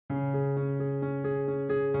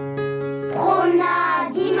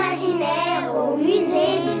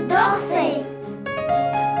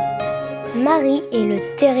Marie et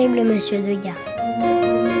le terrible Monsieur Degas.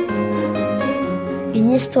 Une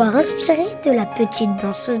histoire inspirée de La petite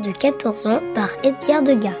danseuse de 14 ans par Edgar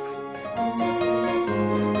Degas.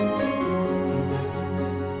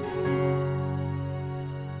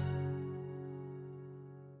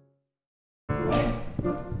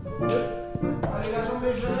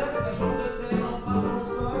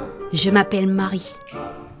 Je m'appelle Marie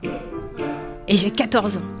et j'ai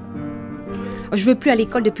 14 ans. Je ne veux plus à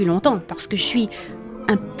l'école depuis longtemps parce que je suis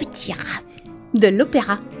un petit rat de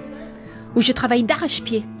l'opéra où je travaille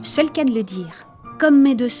d'arrache-pied, c'est le cas de le dire, comme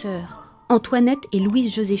mes deux sœurs, Antoinette et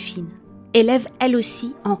Louise-Joséphine, élèves elles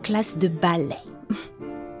aussi en classe de ballet.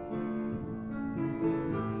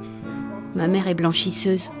 Ma mère est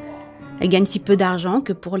blanchisseuse. Elle gagne si peu d'argent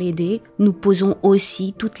que pour l'aider, nous posons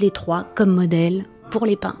aussi toutes les trois comme modèles pour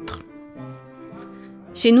les peintres.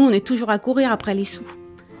 Chez nous, on est toujours à courir après les sous.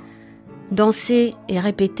 Danser et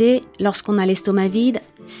répéter lorsqu'on a l'estomac vide,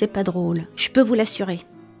 c'est pas drôle, je peux vous l'assurer.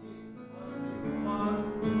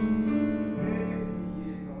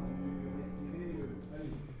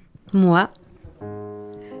 Moi,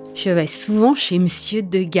 je vais souvent chez Monsieur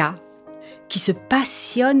Degas, qui se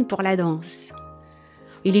passionne pour la danse.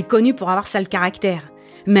 Il est connu pour avoir sale caractère,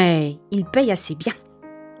 mais il paye assez bien.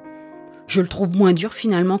 Je le trouve moins dur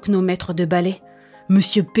finalement que nos maîtres de ballet.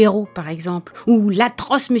 Monsieur Perrault, par exemple, ou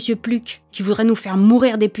l'atroce Monsieur Pluck, qui voudrait nous faire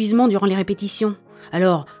mourir d'épuisement durant les répétitions.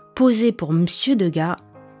 Alors, poser pour Monsieur Degas,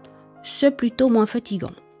 c'est plutôt moins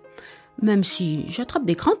fatigant. Même si j'attrape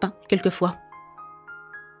des crampes, quelquefois.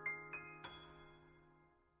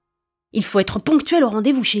 Il faut être ponctuel au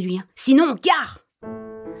rendez-vous chez lui, sinon gare.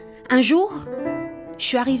 Un jour, je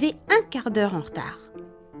suis arrivée un quart d'heure en retard.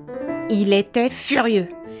 Il était furieux.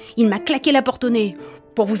 Il m'a claqué la porte au nez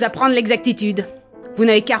pour vous apprendre l'exactitude. Vous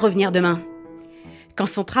n'avez qu'à revenir demain. Quand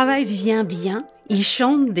son travail vient bien, il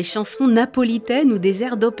chante des chansons napolitaines ou des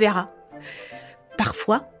airs d'opéra.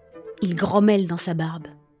 Parfois, il grommelle dans sa barbe,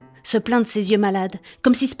 se plaint de ses yeux malades,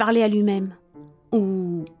 comme s'il se parlait à lui-même.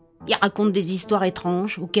 Ou il raconte des histoires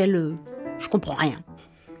étranges auxquelles je comprends rien.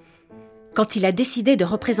 Quand il a décidé de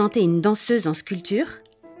représenter une danseuse en sculpture,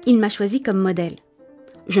 il m'a choisi comme modèle.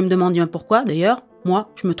 Je me demande bien pourquoi, d'ailleurs,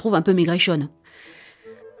 moi, je me trouve un peu maigrichonne.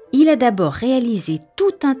 Il a d'abord réalisé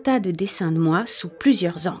tout un tas de dessins de moi sous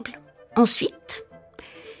plusieurs angles. Ensuite,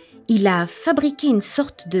 il a fabriqué une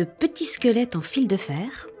sorte de petit squelette en fil de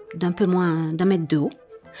fer, d'un peu moins d'1 mètre de haut.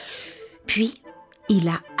 Puis, il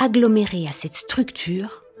a aggloméré à cette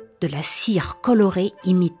structure de la cire colorée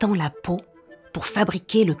imitant la peau pour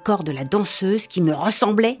fabriquer le corps de la danseuse qui me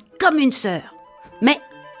ressemblait comme une sœur, mais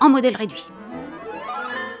en modèle réduit.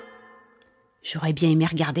 J'aurais bien aimé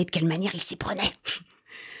regarder de quelle manière il s'y prenait.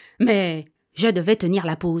 Mais je devais tenir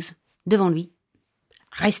la pose, devant lui.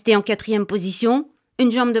 Rester en 4e position,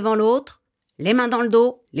 une jambe devant l'autre, les mains dans le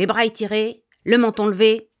dos, les bras étirés, le menton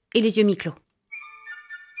levé et les yeux mi-clos.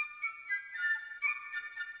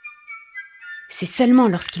 C'est seulement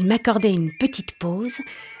lorsqu'il m'accordait une petite pause,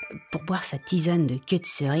 pour boire sa tisane de queue de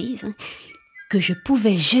cerise, que je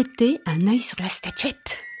pouvais jeter un œil sur la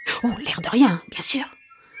statuette. Oh, l'air de rien, bien sûr.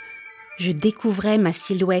 Je découvrais ma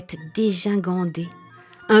silhouette dégingandée,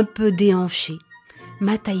 un peu déhanchée,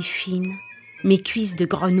 ma taille fine, mes cuisses de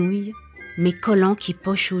grenouille, mes collants qui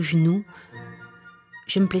pochent aux genoux.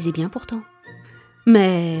 Je me plaisais bien pourtant.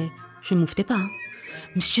 Mais je ne m'ouftais pas.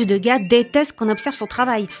 Monsieur Degas déteste qu'on observe son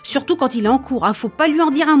travail, surtout quand il est en cours. Faut pas lui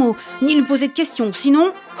en dire un mot, ni lui poser de questions,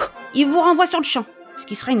 sinon il vous renvoie sur le champ, ce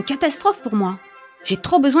qui serait une catastrophe pour moi. J'ai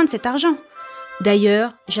trop besoin de cet argent.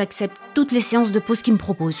 D'ailleurs, j'accepte toutes les séances de pause qu'il me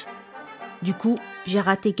propose. Du coup, j'ai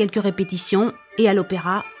raté quelques répétitions et à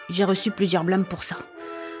l'opéra, j'ai reçu plusieurs blâmes pour ça.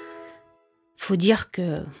 Faut dire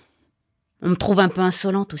que on me trouve un peu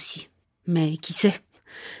insolente aussi. Mais qui sait,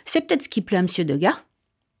 c'est peut-être ce qui plaît à Monsieur Degas.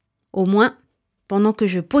 Au moins, pendant que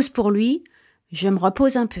je pose pour lui, je me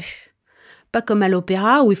repose un peu. Pas comme à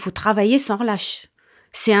l'opéra où il faut travailler sans relâche.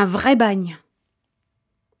 C'est un vrai bagne.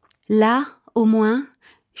 Là, au moins,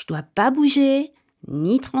 je dois pas bouger,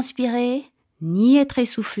 ni transpirer, ni être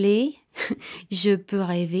essoufflée. Je peux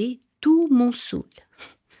rêver tout mon saoul.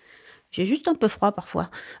 J'ai juste un peu froid parfois,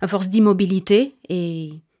 à force d'immobilité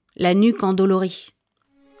et la nuque endolorie.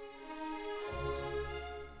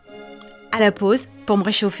 À la pause, pour me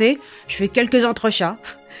réchauffer, je fais quelques entrechats.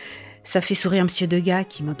 Ça fait sourire Monsieur Degas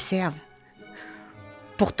qui m'observe.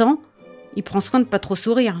 Pourtant, il prend soin de pas trop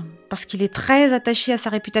sourire, parce qu'il est très attaché à sa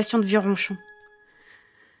réputation de vieux ronchon.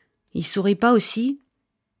 Il sourit pas aussi,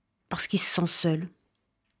 parce qu'il se sent seul.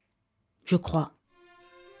 Je crois.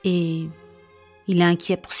 Et il est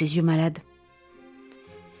inquiet pour ses yeux malades.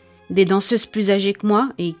 Des danseuses plus âgées que moi,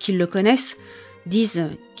 et qui le connaissent, disent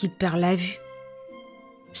qu'il perd la vue.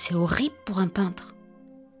 C'est horrible pour un peintre.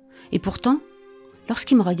 Et pourtant,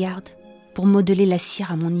 lorsqu'il me regarde pour modeler la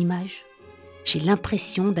cire à mon image, j'ai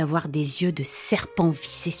l'impression d'avoir des yeux de serpent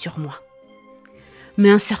vissés sur moi. Mais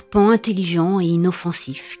un serpent intelligent et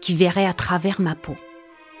inoffensif qui verrait à travers ma peau.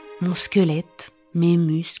 Mon squelette, mes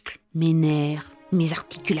muscles, mes nerfs, mes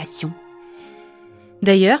articulations.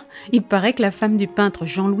 D'ailleurs, il paraît que la femme du peintre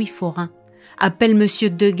Jean-Louis Forain appelle Monsieur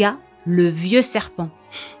Degas le vieux serpent.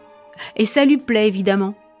 Et ça lui plaît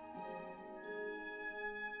évidemment.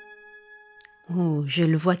 Oh, je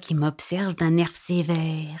le vois qui m'observe d'un air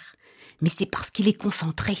sévère, mais c'est parce qu'il est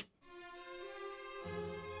concentré.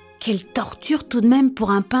 Quelle torture tout de même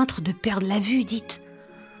pour un peintre de perdre la vue, dites.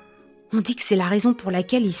 On dit que c'est la raison pour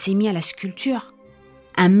laquelle il s'est mis à la sculpture.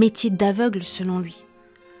 Un métier d'aveugle selon lui.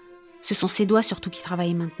 Ce sont ses doigts surtout qui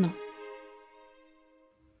travaillent maintenant.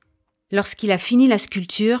 Lorsqu'il a fini la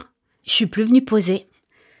sculpture, je suis plus venue poser.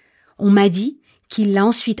 On m'a dit qu'il l'a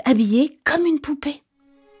ensuite habillée comme une poupée.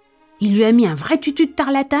 Il lui a mis un vrai tutu de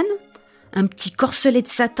tarlatane, un petit corselet de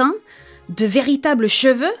satin, de véritables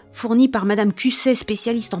cheveux fournis par Madame Cusset,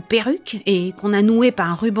 spécialiste en perruques, et qu'on a noués par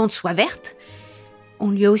un ruban de soie verte. On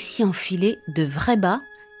lui a aussi enfilé de vrais bas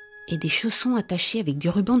et des chaussons attachés avec du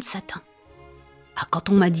ruban de satin. Ah, quand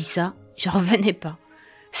on m'a dit ça, je revenais pas.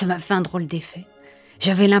 Ça m'a fait un drôle d'effet.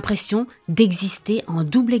 J'avais l'impression d'exister en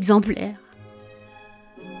double exemplaire.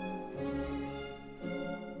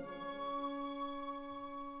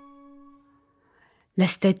 La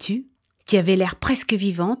statue, qui avait l'air presque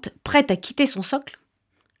vivante, prête à quitter son socle,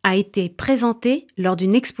 a été présentée lors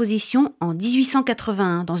d'une exposition en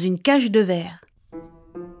 1881 dans une cage de verre.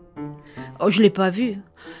 Oh, je l'ai pas vue.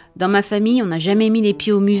 Dans ma famille, on n'a jamais mis les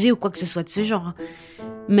pieds au musée ou quoi que ce soit de ce genre.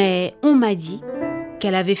 Mais on m'a dit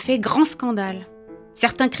qu'elle avait fait grand scandale.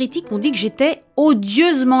 Certains critiques ont dit que j'étais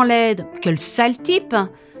odieusement laide. Quel sale type!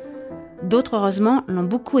 D'autres, heureusement, l'ont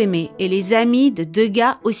beaucoup aimée. Et les amis de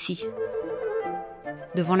Degas aussi.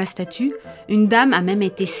 Devant la statue, une dame a même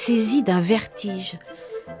été saisie d'un vertige.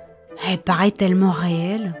 Elle paraît tellement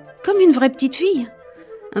réelle, comme une vraie petite fille.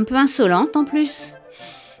 Un peu insolente en plus.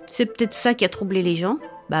 C'est peut-être ça qui a troublé les gens.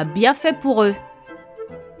 Bah, bien fait pour eux.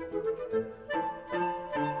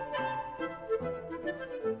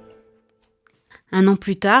 Un an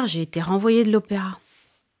plus tard, j'ai été renvoyée de l'opéra.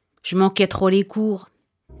 Je manquais trop les cours.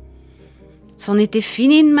 C'en était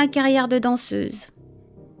fini de ma carrière de danseuse.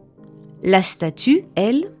 La statue,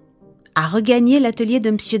 elle, a regagné l'atelier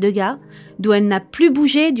de Monsieur Degas, d'où elle n'a plus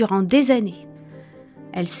bougé durant des années.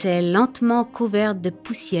 Elle s'est lentement couverte de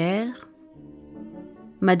poussière.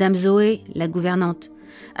 Madame Zoé, la gouvernante,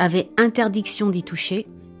 avait interdiction d'y toucher.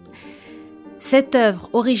 Cette œuvre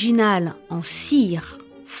originale en cire,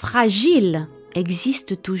 fragile,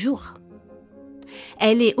 existe toujours.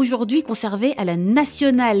 Elle est aujourd'hui conservée à la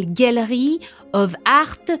National Gallery of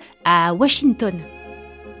Art à Washington.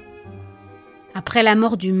 Après la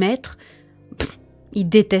mort du maître, il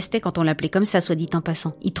détestait quand on l'appelait comme ça, soit dit en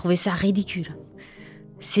passant. Il trouvait ça ridicule.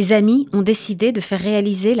 Ses amis ont décidé de faire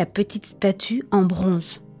réaliser la petite statue en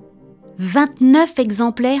bronze. 29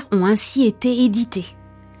 exemplaires ont ainsi été édités.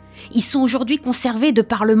 Ils sont aujourd'hui conservés de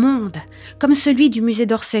par le monde, comme celui du musée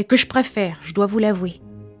d'Orsay, que je préfère, je dois vous l'avouer.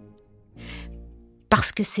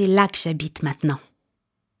 Parce que c'est là que j'habite maintenant.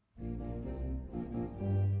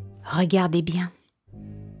 Regardez bien.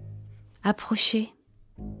 Approchez.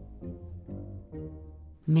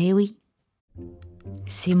 Mais oui,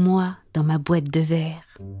 c'est moi dans ma boîte de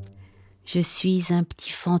verre. Je suis un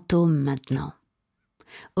petit fantôme maintenant,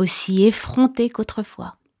 aussi effronté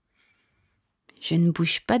qu'autrefois. Je ne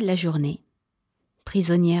bouge pas de la journée,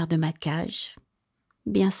 prisonnière de ma cage,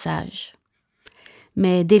 bien sage.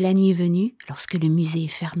 Mais dès la nuit venue, lorsque le musée est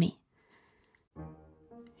fermé,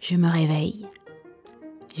 je me réveille,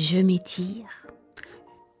 je m'étire,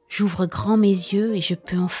 j'ouvre grand mes yeux et je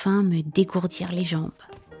peux enfin me dégourdir les jambes.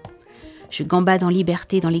 Je gambade en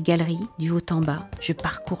liberté dans les galeries, du haut en bas. Je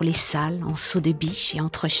parcours les salles en saut de biche et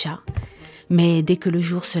entre chats. Mais dès que le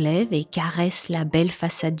jour se lève et caresse la belle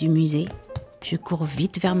façade du musée, je cours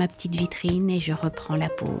vite vers ma petite vitrine et je reprends la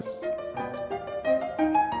pose.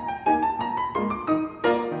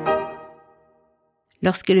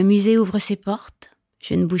 Lorsque le musée ouvre ses portes,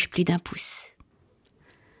 je ne bouge plus d'un pouce.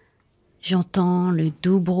 J'entends le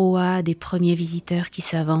doux brouhaha des premiers visiteurs qui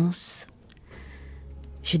s'avancent.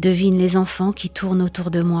 Je devine les enfants qui tournent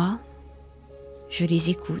autour de moi. Je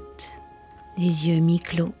les écoute, les yeux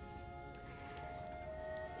mi-clos.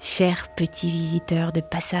 Chers petits visiteurs de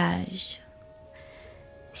passage,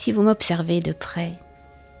 si vous m'observez de près,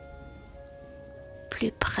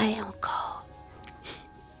 plus près encore,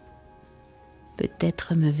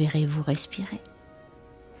 peut-être me verrez-vous respirer.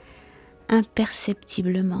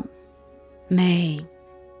 imperceptiblement. Mais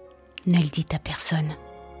ne le dites à personne.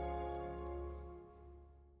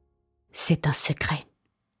 C'est un secret.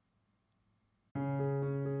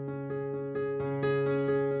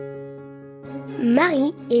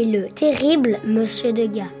 Marie et le terrible Monsieur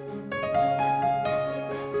Degas.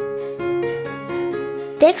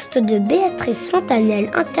 Texte de Béatrice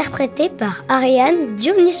Fontanelle interprété par Ariane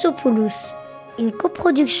Dionysopoulos. Une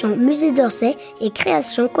coproduction Musée d'Orsay et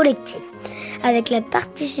création collective, avec la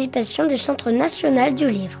participation du Centre national du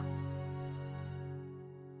livre.